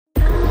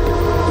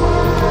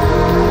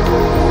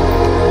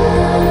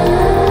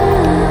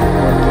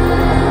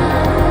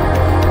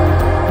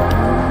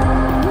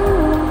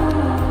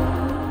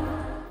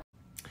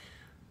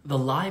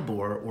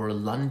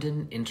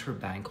London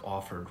Interbank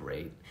Offered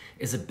Rate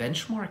is a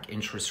benchmark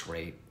interest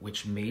rate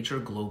which major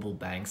global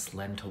banks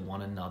lend to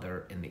one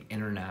another in the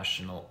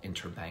international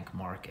interbank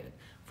market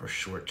for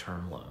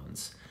short-term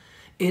loans.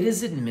 It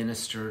is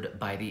administered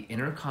by the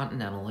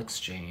Intercontinental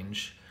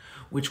Exchange,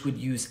 which would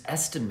use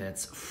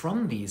estimates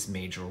from these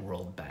major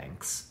world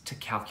banks to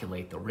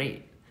calculate the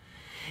rate.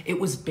 It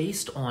was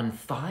based on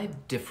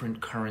 5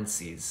 different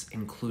currencies,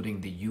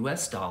 including the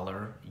US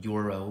dollar,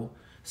 euro,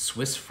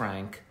 Swiss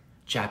franc,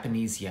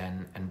 Japanese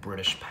yen, and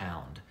British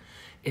pound.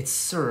 It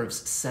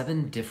serves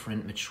 7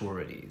 different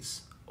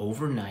maturities: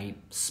 overnight,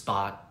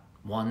 spot,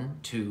 1,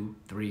 2,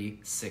 3,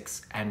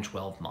 6, and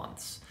 12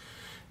 months.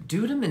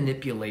 Due to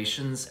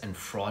manipulations and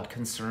fraud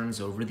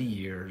concerns over the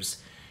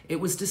years, it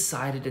was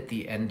decided at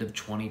the end of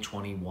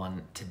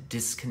 2021 to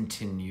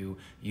discontinue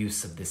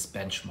use of this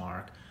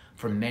benchmark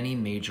for many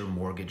major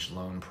mortgage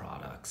loan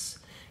products.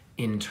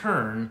 In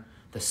turn,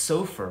 the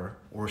SOFR,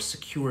 or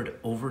Secured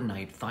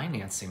Overnight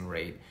Financing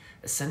Rate,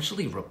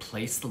 essentially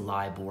replaced the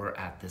LIBOR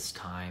at this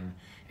time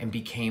and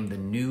became the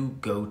new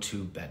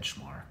go-to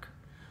benchmark.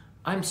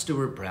 I'm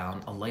Stewart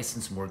Brown, a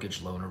licensed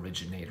mortgage loan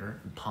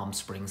originator in Palm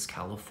Springs,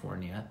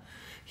 California,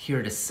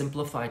 here to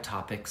simplify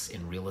topics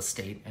in real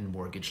estate and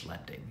mortgage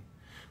lending.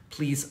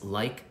 Please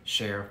like,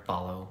 share,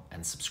 follow,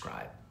 and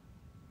subscribe.